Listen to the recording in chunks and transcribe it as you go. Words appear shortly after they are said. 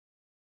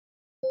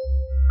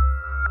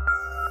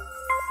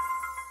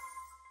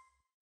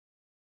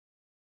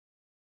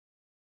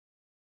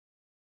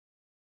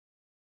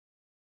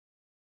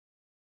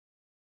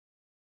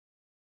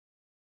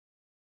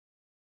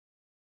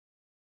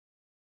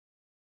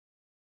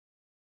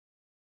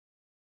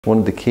One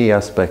of the key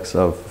aspects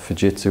of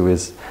Fujitsu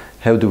is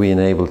how do we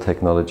enable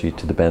technology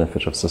to the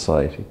benefit of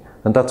society?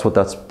 And that's what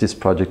this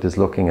project is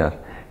looking at.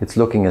 It's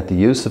looking at the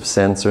use of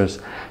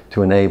sensors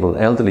to enable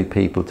elderly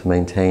people to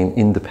maintain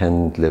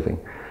independent living,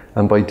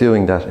 and by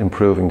doing that,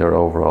 improving their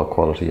overall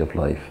quality of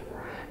life.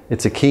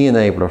 It's a key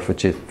enabler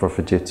for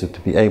Fujitsu to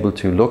be able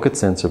to look at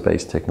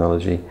sensor-based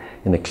technology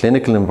in a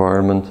clinical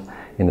environment,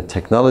 in a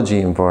technology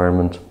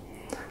environment,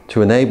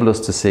 to enable us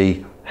to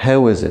see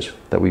how is it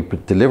that we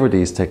deliver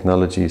these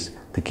technologies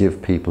to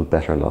give people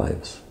better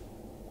lives.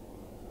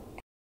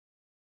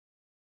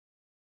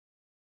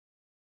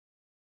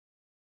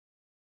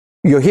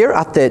 You're here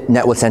at the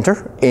Netwell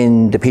Centre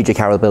in the PJ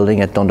Carroll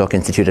building at Dundalk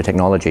Institute of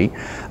Technology.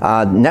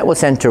 Netwell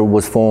Centre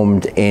was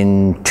formed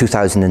in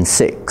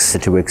 2006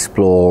 to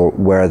explore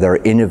where there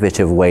are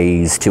innovative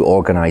ways to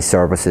organise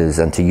services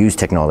and to use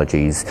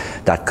technologies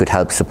that could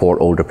help support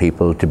older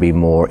people to be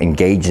more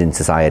engaged in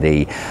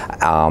society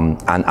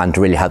and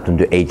to really help them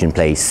to age in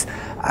place.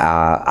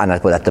 And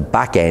at the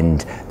back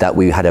end, that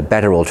we had a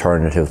better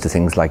alternative to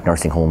things like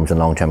nursing homes and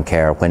long-term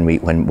care when we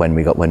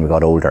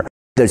got older.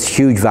 There's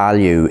huge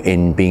value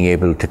in being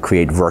able to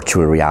create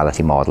virtual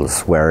reality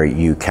models where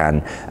you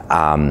can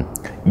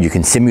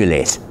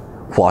simulate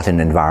what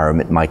an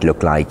environment might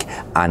look like,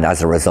 and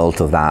as a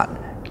result of that,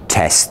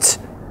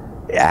 test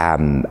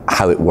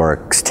how it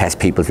works, test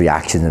people's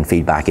reactions and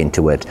feedback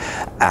into it.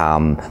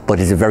 But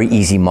it's a very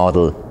easy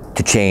model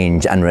to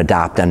change and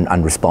adapt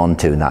and respond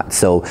to that.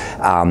 So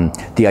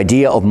the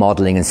idea of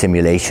modelling and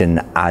simulation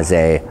as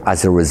a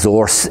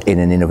resource in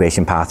an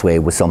innovation pathway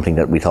was something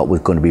that we thought was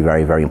going to be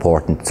very, very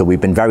important. So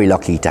we've been very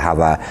lucky to have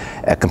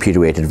a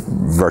computer-aided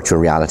virtual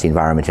reality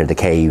environment here at the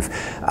Cave,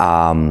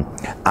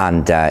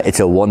 and it's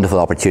a wonderful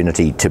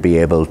opportunity to be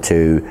able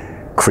to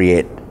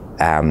create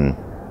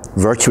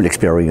virtual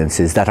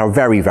experiences that are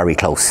very, very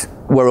close.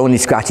 We're only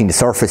scratching the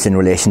surface in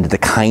relation to the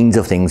kinds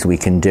of things we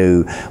can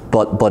do,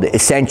 but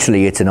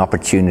essentially it's an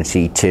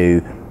opportunity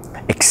to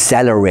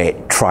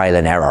accelerate trial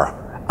and error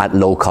at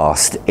low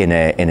cost in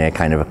a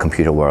kind of a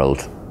computer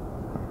world.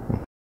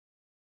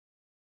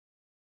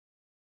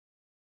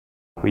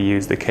 We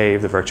use the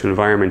Cave, the virtual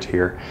environment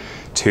here,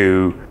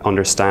 to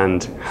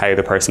understand how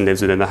the person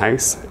lives within the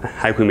house,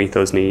 how can we meet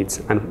those needs,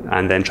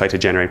 and then try to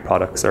generate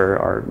products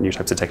or new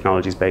types of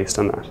technologies based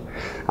on that.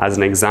 As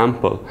an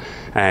example,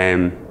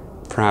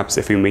 perhaps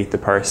if we meet the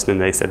person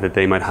and they said that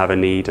they might have a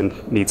need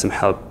and need some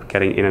help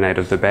getting in and out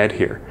of the bed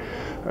here,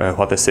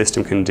 what the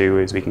system can do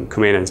is we can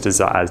come in as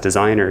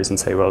designers and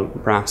say, well,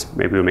 perhaps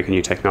maybe we'll make a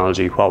new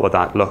technology. What would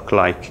that look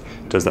like?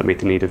 Does that meet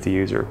the need of the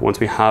user?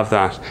 Once we have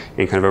that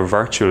in kind of a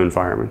virtual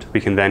environment,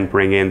 we can then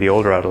bring in the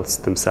older adults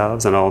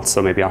themselves and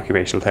also maybe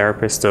occupational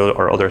therapists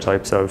or other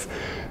types of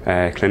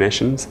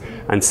clinicians,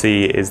 and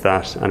see is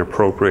that an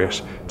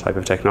appropriate type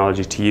of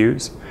technology to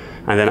use.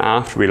 And then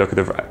after we look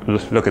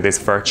at this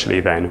virtually,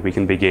 then we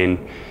can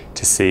begin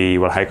to see,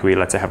 well, how can we,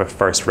 let's say, have a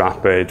first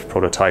rapid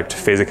prototyped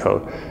physical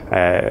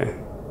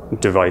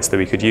device that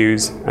we could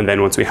use, and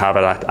then once we have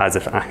it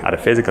at a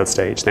physical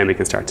stage, then we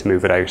can start to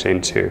move it out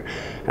into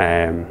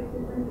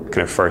kind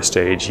of first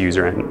stage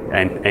user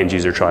and end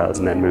user trials,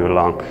 and then move it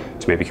along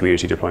to maybe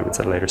community deployments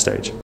at a later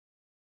stage.